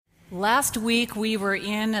Last week we were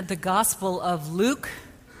in the Gospel of Luke,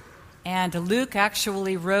 and Luke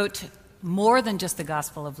actually wrote more than just the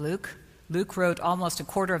Gospel of Luke. Luke wrote almost a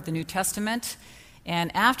quarter of the New Testament, and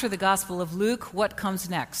after the Gospel of Luke, what comes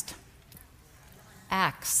next?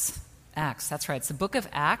 Acts. Acts, that's right. It's the book of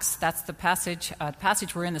Acts. That's the passage. The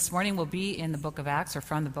passage we're in this morning will be in the book of Acts, or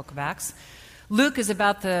from the book of Acts. Luke is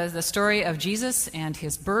about the story of Jesus and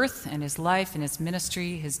his birth and his life and his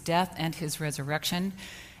ministry, his death and his resurrection.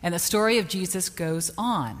 And the story of Jesus goes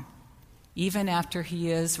on. Even after he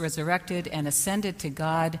is resurrected and ascended to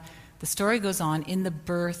God, the story goes on in the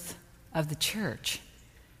birth of the church.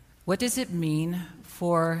 What does it mean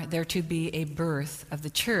for there to be a birth of the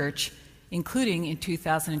church, including in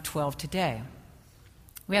 2012 today?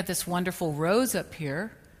 We have this wonderful rose up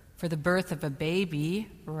here for the birth of a baby,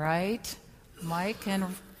 right? Mike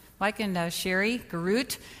and Sherry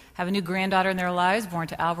Garut have a new granddaughter in their lives, born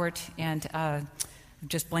to Albert and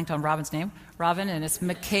just blanked on Robin's name. Robin, and it's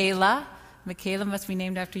Michaela. Michaela must be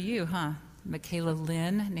named after you, huh? Michaela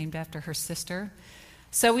Lynn, named after her sister.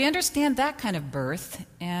 So we understand that kind of birth,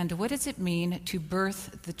 and what does it mean to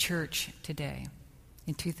birth the church today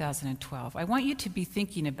in 2012? I want you to be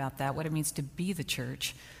thinking about that, what it means to be the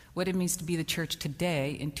church, what it means to be the church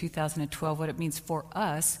today in 2012, what it means for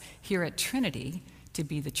us here at Trinity to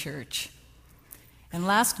be the church. And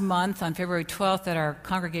last month, on February 12th, at our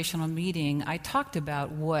congregational meeting, I talked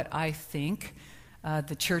about what I think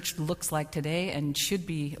the church looks like today and should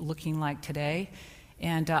be looking like today.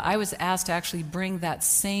 And I was asked to actually bring that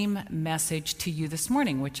same message to you this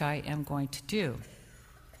morning, which I am going to do.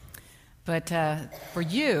 But for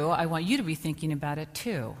you, I want you to be thinking about it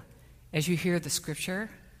too, as you hear the scripture.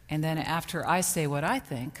 And then after I say what I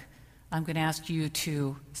think, I'm going to ask you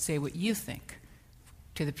to say what you think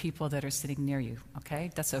to the people that are sitting near you,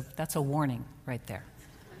 okay? That's a warning right there.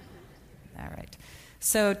 All right.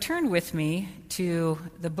 So turn with me to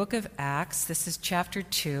the book of Acts. This is chapter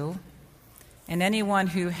 2. And anyone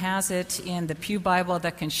who has it in the Pew Bible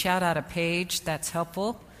that can shout out a page, that's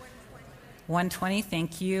helpful. 120,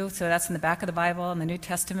 thank you. So that's in the back of the Bible in the New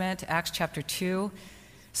Testament, Acts chapter 2.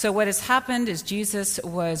 So what has happened is Jesus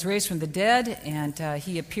was raised from the dead, and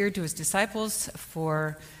he appeared to his disciples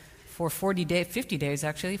for 40 days, 50 days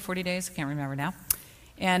actually, 40 days, I can't remember now.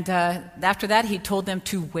 And after that, he told them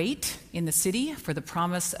to wait in the city for the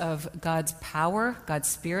promise of God's power, God's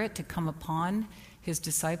Spirit to come upon his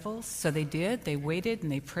disciples. So they did. They waited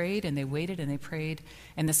and they prayed and they waited and they prayed.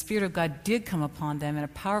 And the Spirit of God did come upon them in a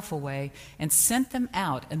powerful way and sent them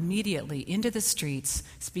out immediately into the streets,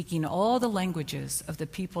 speaking all the languages of the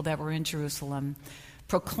people that were in Jerusalem,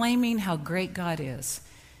 proclaiming how great God is.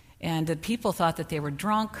 And the people thought that they were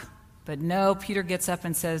drunk, but no, Peter gets up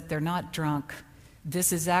and says, they're not drunk.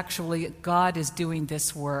 This is actually, God is doing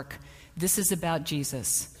this work. This is about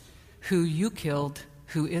Jesus, who you killed,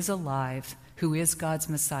 who is alive, who is God's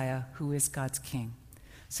Messiah, who is God's King.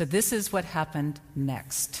 So this is what happened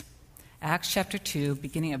next. Acts chapter 2,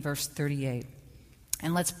 beginning at verse 38.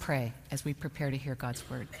 And let's pray as we prepare to hear God's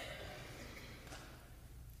word.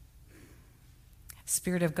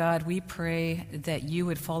 Spirit of God, we pray that you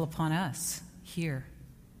would fall upon us here,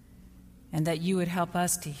 and that you would help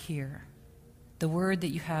us to hear the word that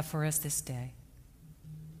you have for us this day,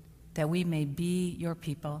 that we may be your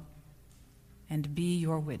people and be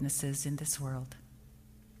your witnesses in this world.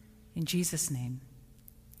 In Jesus' name,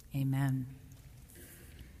 amen.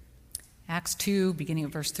 Acts 2, beginning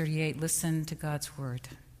at verse 38, listen to God's word.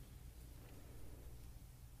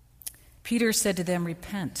 Peter said to them,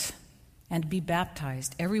 repent and be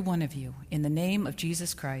baptized, every one of you, in the name of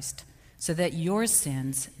Jesus Christ, so that your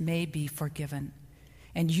sins may be forgiven.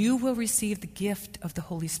 And you will receive the gift of the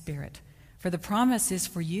Holy Spirit, for the promise is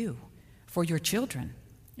for you, for your children,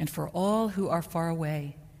 and for all who are far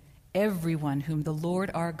away, everyone whom the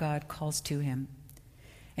Lord our God calls to him.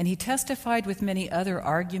 And he testified with many other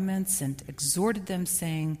arguments and exhorted them,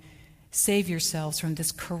 saying, save yourselves from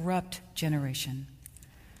this corrupt generation.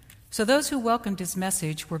 So those who welcomed his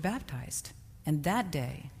message were baptized, and that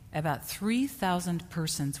day about 3,000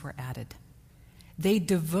 persons were added. They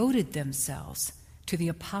devoted themselves to the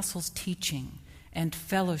apostles' teaching and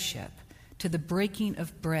fellowship, to the breaking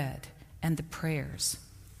of bread and the prayers.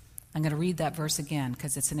 I'm going to read that verse again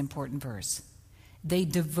because it's an important verse. They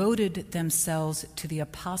devoted themselves to the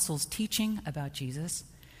apostles' teaching about Jesus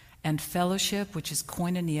and fellowship, which is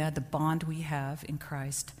koinonia, the bond we have in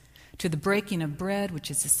Christ, to the breaking of bread,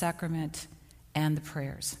 which is the sacrament, and the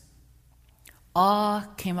prayers. Awe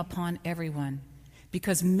came upon everyone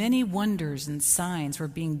because many wonders and signs were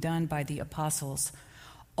being done by the apostles.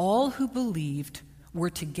 All who believed were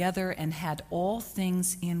together and had all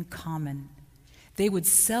things in common. they would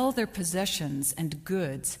sell their possessions and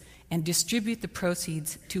goods and distribute the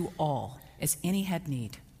proceeds to all, as any had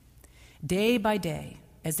need. Day by day,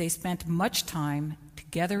 as they spent much time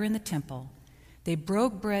together in the temple, they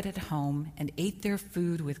broke bread at home and ate their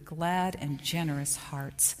food with glad and generous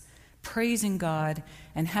hearts, praising God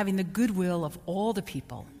and having the goodwill of all the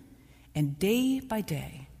people. And day by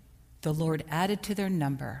day, the Lord added to their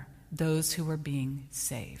number those who were being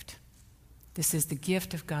saved. This is the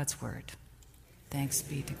gift of God's word. Thanks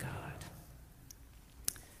be to God.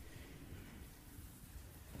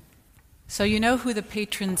 So you know who the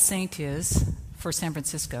patron saint is for San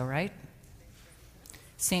Francisco, right?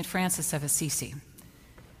 St. Francis of Assisi.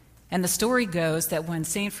 And the story goes that when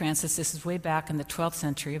St. Francis, this is way back in the 12th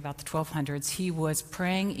century, about the 1200s, he was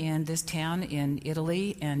praying in this town in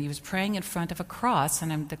Italy, and he was praying in front of a cross,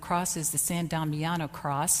 and the cross is the San Damiano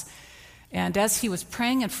cross. And as he was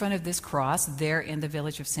praying in front of this cross there in the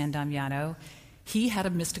village of San Damiano, he had a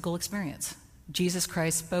mystical experience. Jesus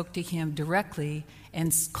Christ spoke to him directly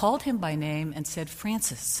and called him by name and said,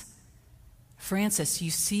 Francis, Francis, you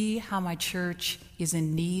see how my church is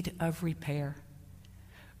in need of repair.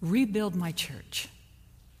 Rebuild my church.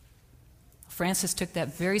 Francis took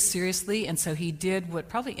that very seriously, and so he did what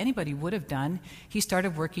probably anybody would have done. He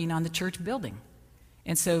started working on the church building,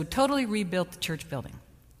 and so totally rebuilt the church building.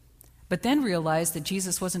 But then realized that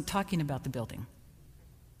Jesus wasn't talking about the building.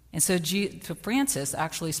 And so Francis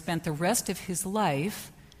actually spent the rest of his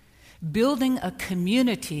life building a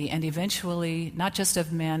community, and eventually not just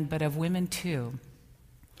of men, but of women too,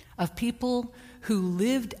 of people who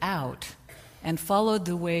lived out and followed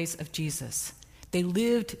the ways of Jesus. They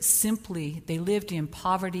lived simply, they lived in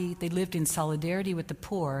poverty, they lived in solidarity with the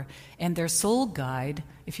poor, and their sole guide,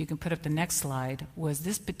 if you can put up the next slide, was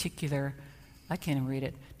this particular, I can't even read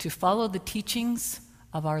it, to follow the teachings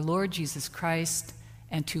of our Lord Jesus Christ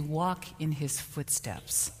and to walk in his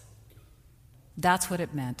footsteps. That's what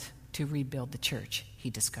it meant to rebuild the church, he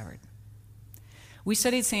discovered. We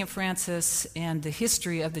studied St. Francis and the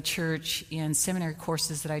history of the church in seminary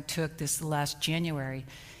courses that I took this last January.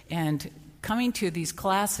 And coming to these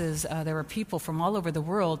classes, there were people from all over the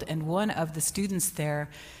world, and one of the students there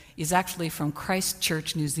is actually from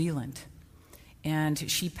Christchurch, New Zealand. And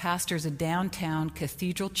she pastors a downtown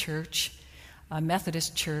cathedral church, a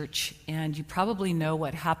Methodist church, and you probably know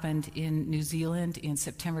what happened in New Zealand in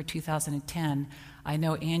September 2010. I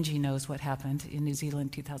know Angie knows what happened in New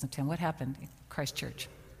Zealand in 2010. What happened in Christchurch?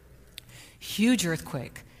 Huge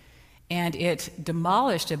earthquake, and it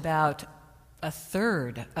demolished about a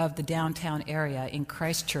third of the downtown area in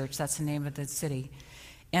Christchurch. That's the name of the city.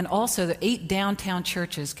 And also the 8 downtown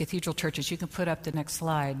churches, cathedral churches, you can put up the next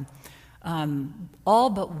slide, all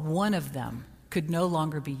but one of them could no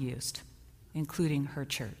longer be used, including her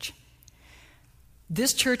church.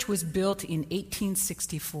 This church was built in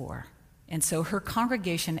 1864, and so her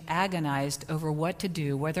congregation agonized over what to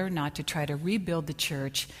do, whether or not to try to rebuild the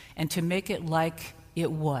church and to make it like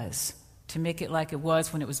it was. To make it like it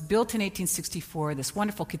was when it was built in 1864, this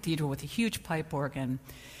wonderful cathedral with a huge pipe organ.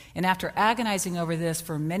 And after agonizing over this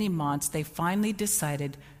for many months, they finally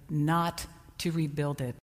decided not to rebuild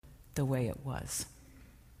it the way it was.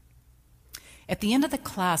 At the end of the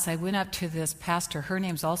class, I went up to this pastor. Her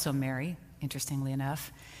name's also Mary, interestingly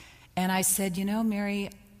enough. And I said, you know, Mary,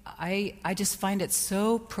 I just find it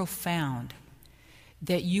so profound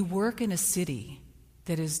that you work in a city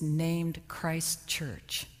that is named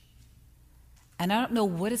Christchurch. And I don't know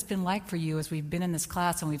what it's been like for you as we've been in this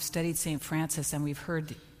class and we've studied St. Francis and we've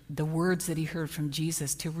heard the words that he heard from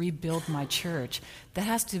Jesus to rebuild my church. That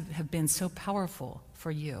has to have been so powerful for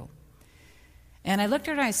you. And I looked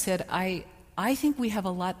at her and I said, I think we have a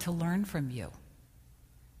lot to learn from you.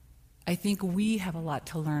 I think we have a lot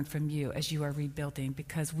to learn from you as you are rebuilding,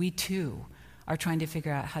 because we too are trying to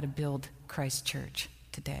figure out how to build Christ Church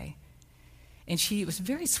today. And she was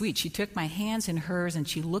very sweet. She took my hands in hers and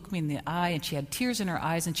she looked me in the eye and she had tears in her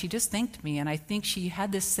eyes and she just thanked me. And I think she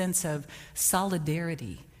had this sense of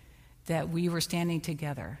solidarity that we were standing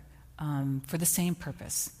together for the same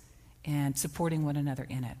purpose and supporting one another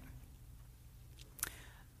in it.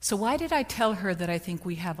 So why did I tell her that I think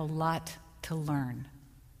we have a lot to learn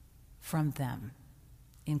from them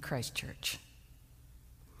in Christ Church?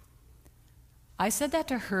 I said that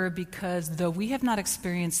to her because though we have not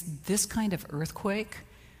experienced this kind of earthquake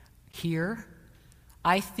here,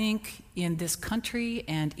 I think in this country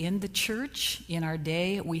and in the church in our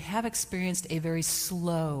day, we have experienced a very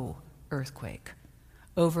slow earthquake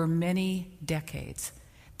over many decades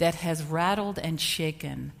that has rattled and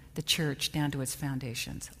shaken the church down to its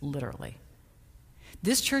foundations, literally.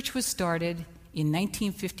 This church was started in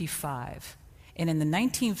 1955, and in the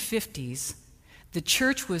 1950s, the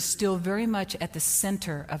church was still very much at the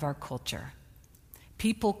center of our culture.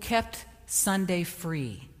 People kept Sunday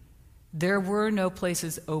free. There were no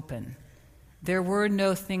places open. There were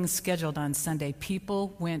no things scheduled on Sunday.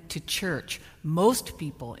 People went to church. Most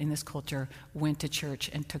people in this culture went to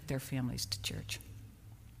church and took their families to church.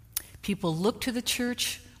 People looked to the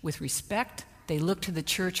church with respect. They looked to the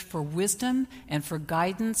church for wisdom and for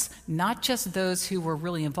guidance. Not just those who were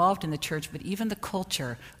really involved in the church, but even the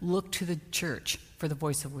culture looked to the church for the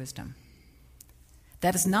voice of wisdom.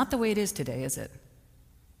 That is not the way it is today, is it?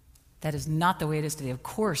 That is not the way it is today. Of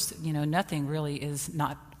course, nothing really is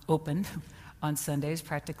not open on Sundays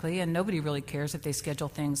practically, and nobody really cares if they schedule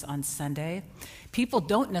things on Sunday. People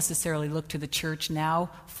don't necessarily look to the church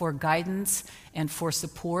now for guidance and for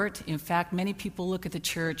support. In fact, many people look at the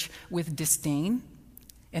church with disdain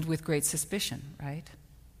and with great suspicion, right?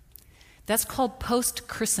 That's called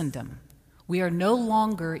post-Christendom. We are no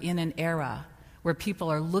longer in an era where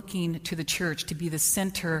people are looking to the church to be the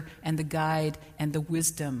center and the guide and the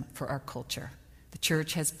wisdom for our culture. The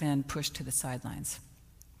church has been pushed to the sidelines.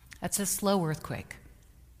 That's a slow earthquake.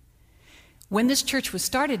 When this church was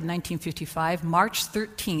started in 1955, March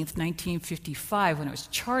 13th, 1955, when it was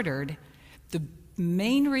chartered, the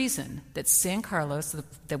main reason that San Carlos,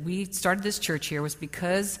 that we started this church here, was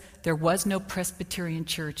because there was no Presbyterian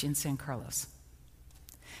church in San Carlos.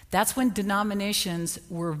 That's when denominations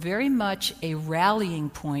were very much a rallying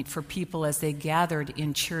point for people as they gathered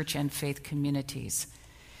in church and faith communities.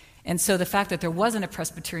 And so the fact that there wasn't a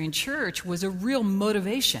Presbyterian church was a real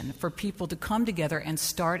motivation for people to come together and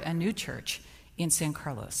start a new church in San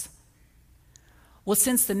Carlos. Well,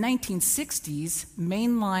 since the 1960s,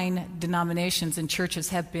 mainline denominations and churches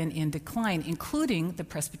have been in decline, including the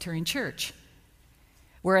Presbyterian Church.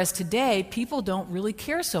 Whereas today, people don't really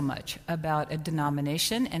care so much about a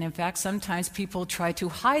denomination, and in fact, sometimes people try to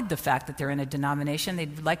hide the fact that they're in a denomination.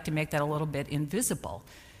 They'd like to make that a little bit invisible.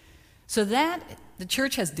 So that the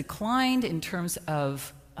church has declined in terms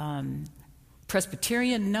of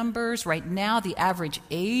Presbyterian numbers. Right now, the average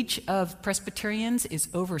age of Presbyterians is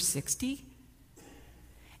over 60.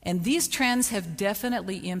 And these trends have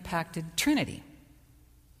definitely impacted Trinity.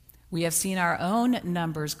 We have seen our own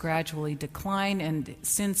numbers gradually decline, and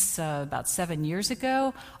since about 7 years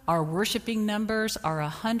ago, our worshiping numbers are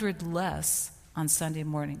 100 less on Sunday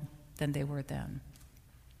morning than they were then.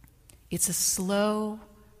 It's a slow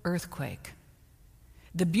earthquake.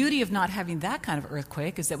 The beauty of not having that kind of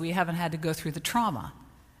earthquake is that we haven't had to go through the trauma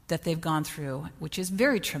that they've gone through, which is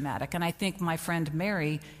very traumatic. And I think my friend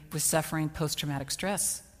Mary was suffering post-traumatic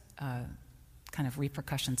stress kind of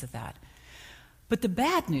repercussions of that. But the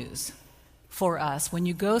bad news for us when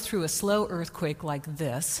you go through a slow earthquake like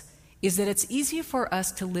this is that it's easy for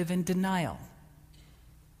us to live in denial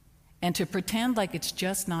and to pretend like it's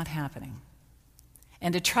just not happening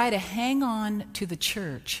and to try to hang on to the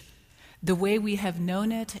church the way we have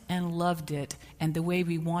known it and loved it and the way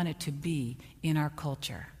we want it to be in our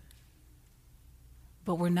culture.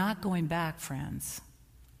 But we're not going back, friends.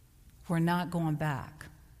 We're not going back.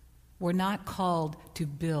 We're not called to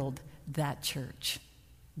build that church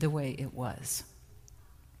the way it was.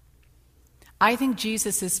 I think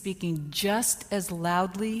Jesus is speaking just as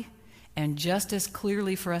loudly and just as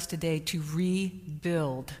clearly for us today to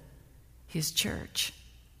rebuild his church.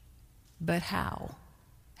 But how?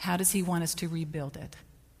 How does he want us to rebuild it?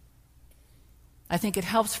 I think it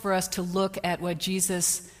helps for us to look at what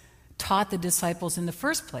Jesus taught the disciples in the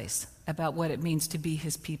first place about what it means to be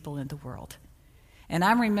his people in the world. And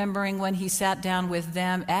I'm remembering when he sat down with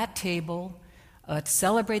them at table to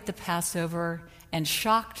celebrate the Passover and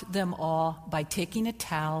shocked them all by taking a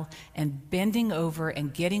towel and bending over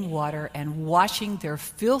and getting water and washing their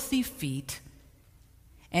filthy feet.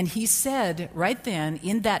 And he said right then,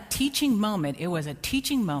 in that teaching moment, it was a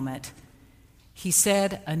teaching moment, he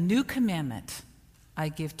said, "A new commandment I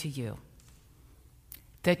give to you,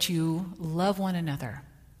 that you love one another.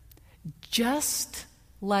 Just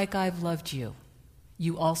like I've loved you,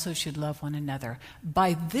 you also should love one another.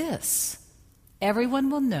 By this, everyone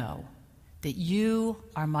will know that you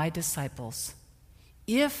are my disciples,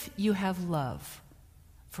 if you have love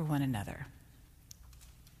for one another."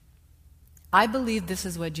 I believe this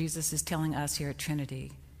is what Jesus is telling us here at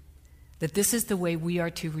Trinity, that this is the way we are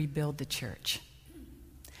to rebuild the church.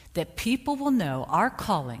 That people will know our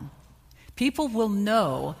calling. People will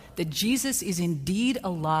know that Jesus is indeed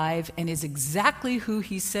alive and is exactly who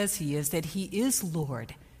he says he is, that he is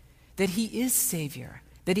Lord, that he is Savior,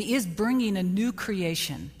 that he is bringing a new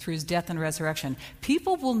creation through his death and resurrection.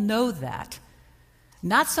 People will know that,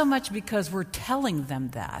 not so much because we're telling them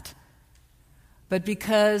that, but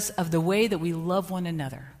because of the way that we love one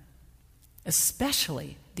another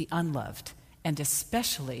especially the unloved, and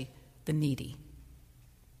especially the needy.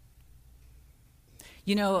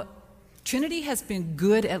 You know, Trinity has been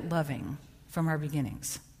good at loving from our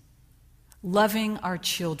beginnings. Loving our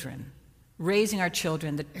children, raising our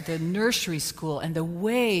children, the nursery school, and the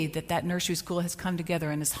way that nursery school has come together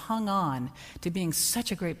and has hung on to being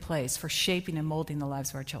such a great place for shaping and molding the lives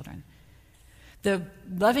of our children. The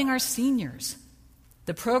loving our seniors,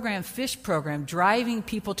 the program, Fish program, driving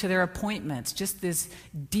people to their appointments, just this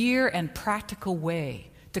dear and practical way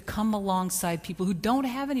to come alongside people who don't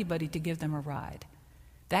have anybody to give them a ride.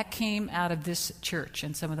 That came out of this church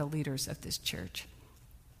and some of the leaders of this church.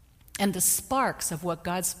 And the sparks of what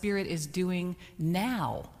God's Spirit is doing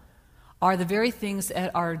now are the very things that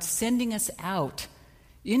are sending us out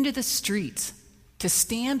into the streets to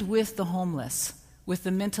stand with the homeless, with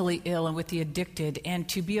the mentally ill, and with the addicted, and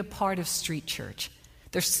to be a part of street church.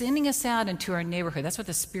 They're sending us out into our neighborhood. That's what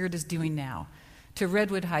the Spirit is doing now. To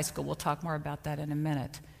Redwood High School, we'll talk more about that in a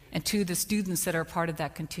minute, and to the students that are part of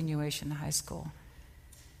that continuation high school.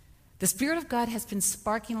 The Spirit of God has been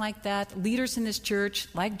sparking like that. Leaders in this church,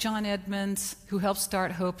 like John Edmonds, who helped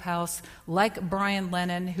start Hope House, like Brian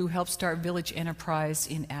Lennon, who helped start Village Enterprise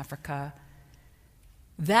in Africa.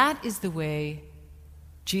 That is the way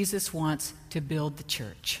Jesus wants to build the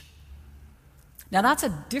church. Now, that's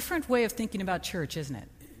a different way of thinking about church, isn't it?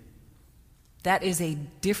 That is a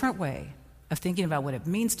different way of thinking about what it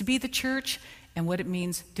means to be the church and what it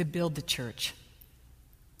means to build the church.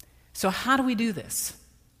 So how do we do this?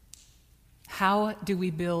 How do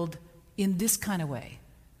we build in this kind of way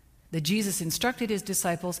that Jesus instructed his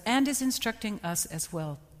disciples and is instructing us as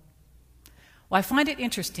well? Well, I find it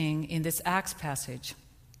interesting in this Acts passage.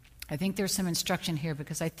 I think there's some instruction here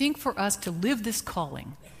because I think for us to live this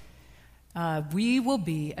calling, we will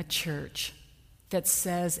be a church that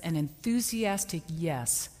says an enthusiastic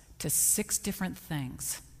yes to 6 different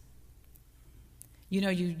things. You know,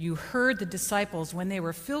 you heard the disciples when they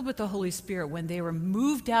were filled with the Holy Spirit, when they were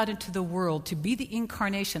moved out into the world to be the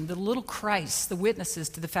incarnation, the little Christ, the witnesses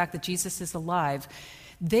to the fact that Jesus is alive.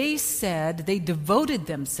 They said, they devoted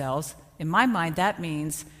themselves. In my mind, that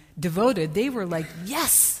means devoted. They were like,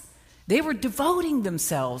 yes! They were devoting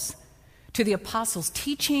themselves to the apostles'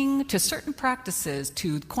 teaching, to certain practices,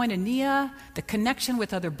 to koinonia, the connection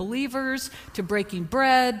with other believers, to breaking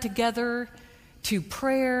bread together, to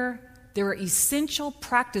prayer. There were essential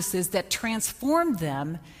practices that transformed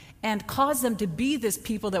them and caused them to be this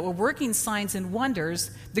people that were working signs and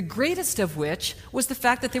wonders, the greatest of which was the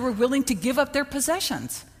fact that they were willing to give up their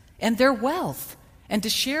possessions and their wealth and to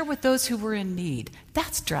share with those who were in need.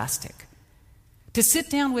 That's drastic. To sit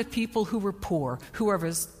down with people who were poor, who were of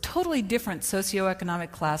a totally different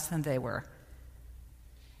socioeconomic class than they were.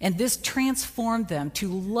 And this transformed them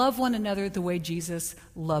to love one another the way Jesus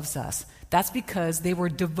loves us. That's because they were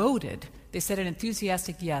devoted. They said an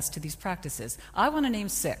enthusiastic yes to these practices. I want to name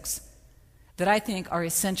 6 that I think are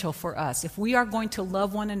essential for us if we are going to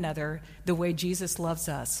love one another the way Jesus loves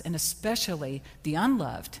us, and especially the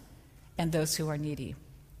unloved and those who are needy.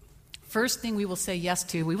 First thing we will say yes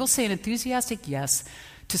to, we will say an enthusiastic yes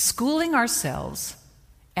to schooling ourselves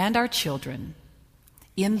and our children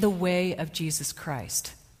in the way of Jesus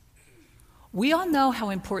Christ. We all know how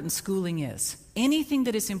important schooling is. Anything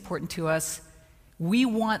that is important to us, we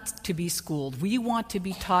want to be schooled. We want to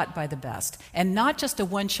be taught by the best, and not just a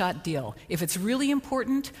one-shot deal. If it's really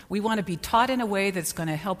important, we want to be taught in a way that's going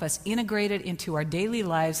to help us integrate it into our daily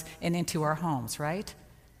lives and into our homes, right?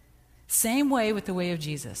 Same way with the way of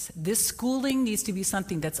Jesus. This schooling needs to be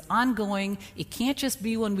something that's ongoing. It can't just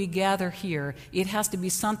be when we gather here. It has to be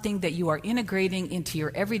something that you are integrating into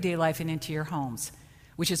your everyday life and into your homes.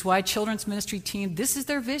 Which is why Children's Ministry Team, this is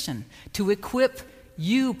their vision, to equip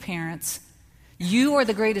you, parents. You are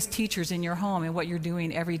the greatest teachers in your home and what you're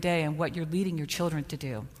doing every day and what you're leading your children to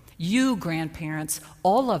do. You, grandparents,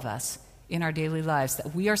 all of us in our daily lives,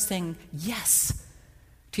 that we are saying yes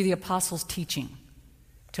to the apostles' teaching,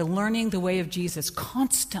 to learning the way of Jesus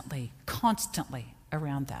constantly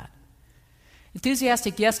around that.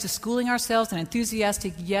 Enthusiastic yes to schooling ourselves, and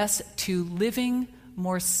enthusiastic yes to living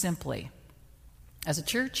more simply as a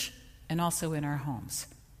church and also in our homes.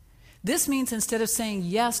 This means instead of saying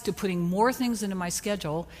yes to putting more things into my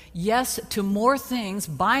schedule, yes to more things,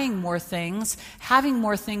 buying more things, having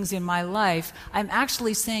more things in my life, I'm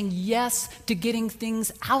actually saying yes to getting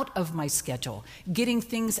things out of my schedule, getting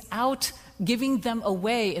things out, giving them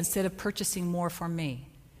away instead of purchasing more for me.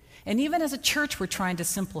 And even as a church, we're trying to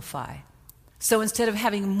simplify. So instead of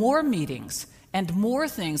having more meetings and more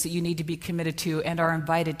things that you need to be committed to and are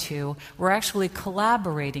invited to, we're actually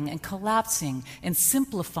collaborating and collapsing and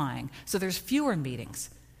simplifying. So there's fewer meetings,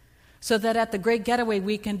 so that at the Great Getaway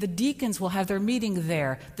Weekend, the deacons will have their meeting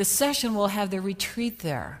there. The session will have their retreat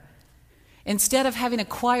there. Instead of having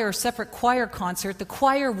a separate choir concert, the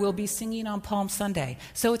choir will be singing on Palm Sunday.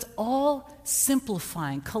 So it's all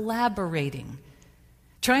simplifying, collaborating,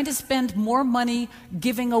 trying to spend more money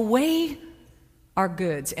giving away our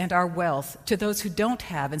goods and our wealth to those who don't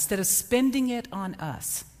have instead of spending it on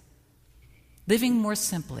us. Living more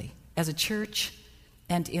simply as a church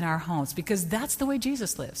and in our homes, because that's the way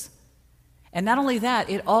Jesus lives. And not only that,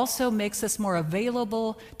 it also makes us more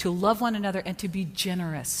available to love one another and to be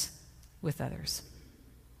generous with others.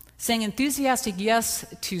 Saying enthusiastic yes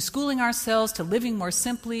to schooling ourselves, to living more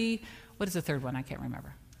simply. What is the third one? I can't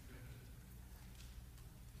remember.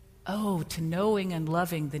 Oh, to knowing and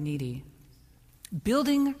loving the needy.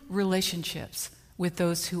 Building relationships with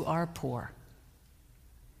those who are poor.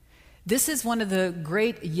 This is one of the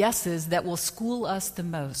great yeses that will school us the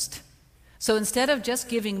most. So instead of just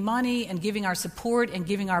giving money and giving our support and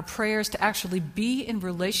giving our prayers, to actually be in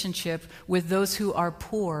relationship with those who are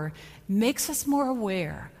poor makes us more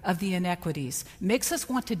aware of the inequities, makes us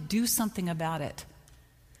want to do something about it.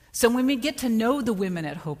 So when we get to know the women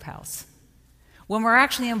at Hope House, when we're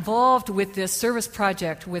actually involved with this service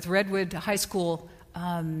project with Redwood High School,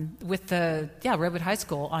 Redwood High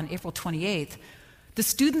School on April 28th, the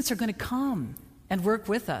students are going to come and work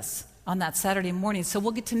with us on that Saturday morning. So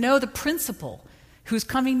we'll get to know the principal who's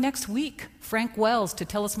coming next week, Frank Wells, to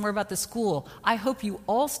tell us more about the school. I hope you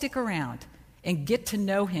all stick around and get to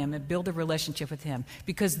know him and build a relationship with him,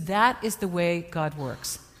 because that is the way God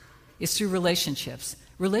works, is through relationships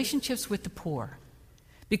with the poor.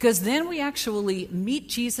 Because then we actually meet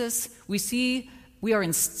Jesus, we see we are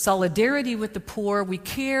in solidarity with the poor, we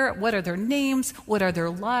care what are their names, what are their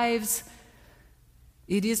lives.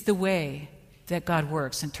 It is the way that God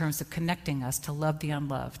works in terms of connecting us to love the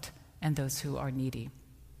unloved and those who are needy.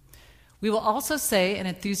 We will also say an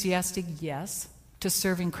enthusiastic yes to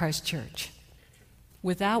serving Christ Church,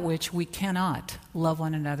 without which we cannot love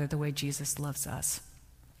one another the way Jesus loves us.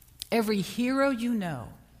 Every hero you know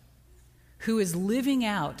who is living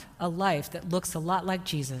out a life that looks a lot like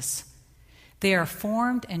Jesus, they are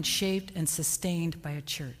formed and shaped and sustained by a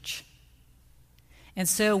church. And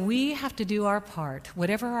so we have to do our part,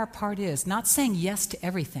 whatever our part is, not saying yes to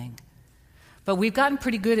everything, but we've gotten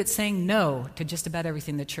pretty good at saying no to just about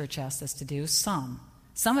everything the church asks us to do. Some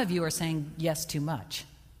of you are saying yes too much.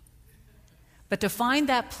 But to find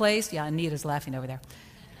that place, Anita's laughing over there.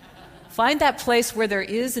 Find that place where there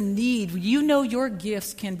is a need, you know your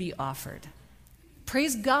gifts can be offered.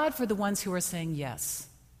 Praise God for the ones who are saying yes.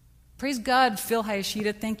 Praise God, Phil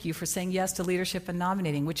Hayashida, thank you for saying yes to leadership and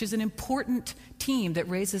nominating, which is an important team that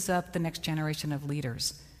raises up the next generation of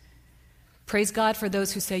leaders. Praise God for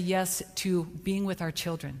those who say yes to being with our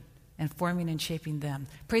children and forming and shaping them.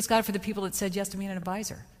 Praise God for the people that said yes to being an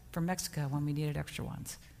advisor from Mexico when we needed extra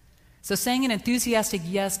ones. So saying an enthusiastic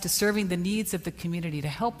yes to serving the needs of the community to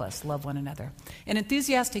help us love one another. An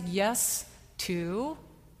enthusiastic yes to,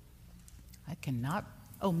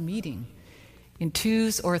 meeting in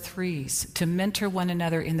twos or threes to mentor one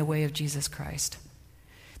another in the way of Jesus Christ.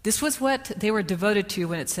 This was what they were devoted to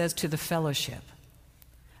when it says to the fellowship.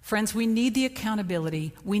 Friends, we need the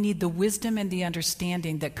accountability, we need the wisdom and the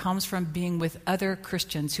understanding that comes from being with other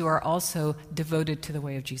Christians who are also devoted to the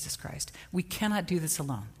way of Jesus Christ. We cannot do this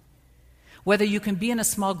alone. Whether you can be in a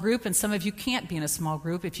small group, and some of you can't be in a small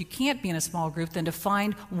group. If you can't be in a small group, then to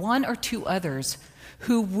find one or two others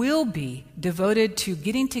who will be devoted to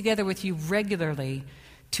getting together with you regularly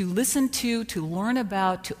to listen to learn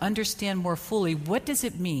about, to understand more fully what does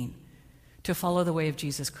it mean to follow the way of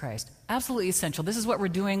Jesus Christ. Absolutely essential. This is what we're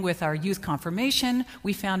doing with our youth confirmation.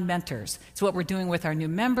 We found mentors. It's what we're doing with our new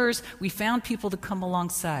members. We found people to come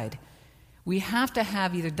alongside. We have to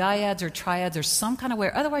have either dyads or triads or some kind of way.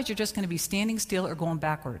 Otherwise, you're just going to be standing still or going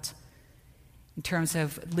backwards in terms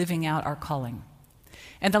of living out our calling.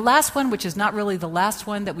 And the last one, which is not really the last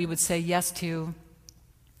one that we would say yes to,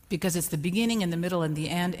 because it's the beginning and the middle and the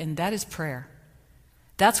end, and that is prayer.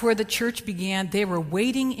 That's where the church began. They were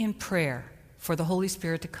waiting in prayer for the Holy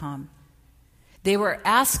Spirit to come. They were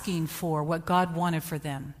asking for what God wanted for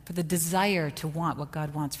them, for the desire to want what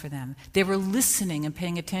God wants for them. They were listening and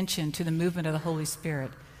paying attention to the movement of the Holy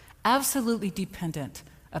Spirit, absolutely dependent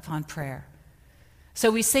upon prayer. So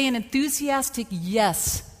we say an enthusiastic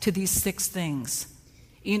yes to these 6 things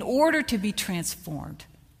in order to be transformed,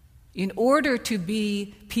 in order to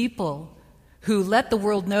be people who let the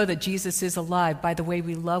world know that Jesus is alive by the way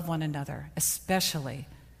we love one another, especially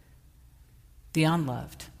the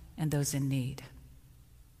unloved and those in need.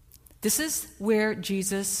 This is where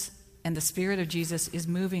Jesus and the Spirit of Jesus is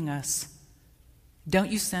moving us.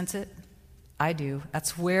 Don't you sense it? I do.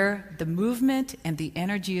 That's where the movement and the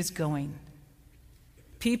energy is going.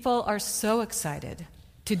 People are so excited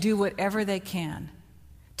to do whatever they can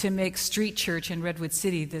to make Street Church in Redwood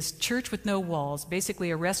City, this church with no walls,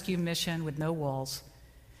 basically a rescue mission with no walls,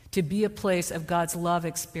 to be a place of God's love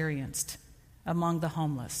experienced among the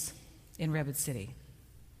homeless in Redwood City.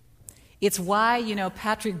 It's why,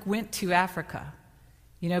 Patrick went to Africa,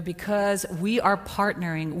 because we are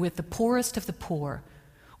partnering with the poorest of the poor.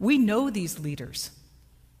 We know these leaders.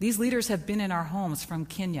 These leaders have been in our homes from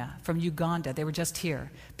Kenya, from Uganda. They were just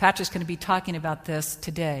here. Patrick's going to be talking about this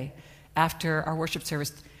today after our worship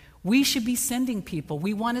service. We should be sending people.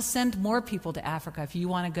 We want to send more people to Africa if you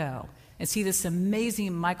want to go and see this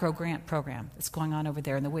amazing micro-grant program that's going on over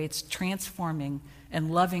there and the way it's transforming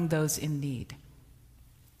and loving those in need.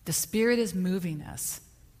 The Spirit is moving us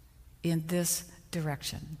in this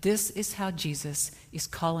direction. This is how Jesus is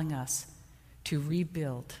calling us to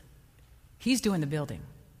rebuild. He's doing the building,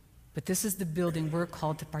 but this is the building we're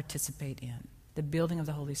called to participate in, the building of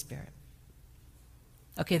the Holy Spirit.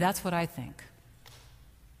 Okay, that's what I think.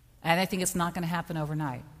 And I think it's not going to happen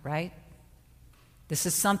overnight, right? This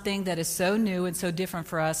is something that is so new and so different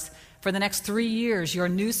for us. For the next 3 years, your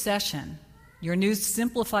new session, your new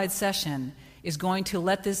simplified session, is going to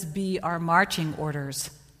let this be our marching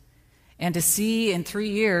orders. And to see in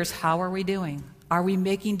 3 years, how are we doing? Are we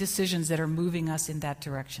making decisions that are moving us in that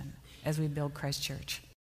direction as we build Christ Church?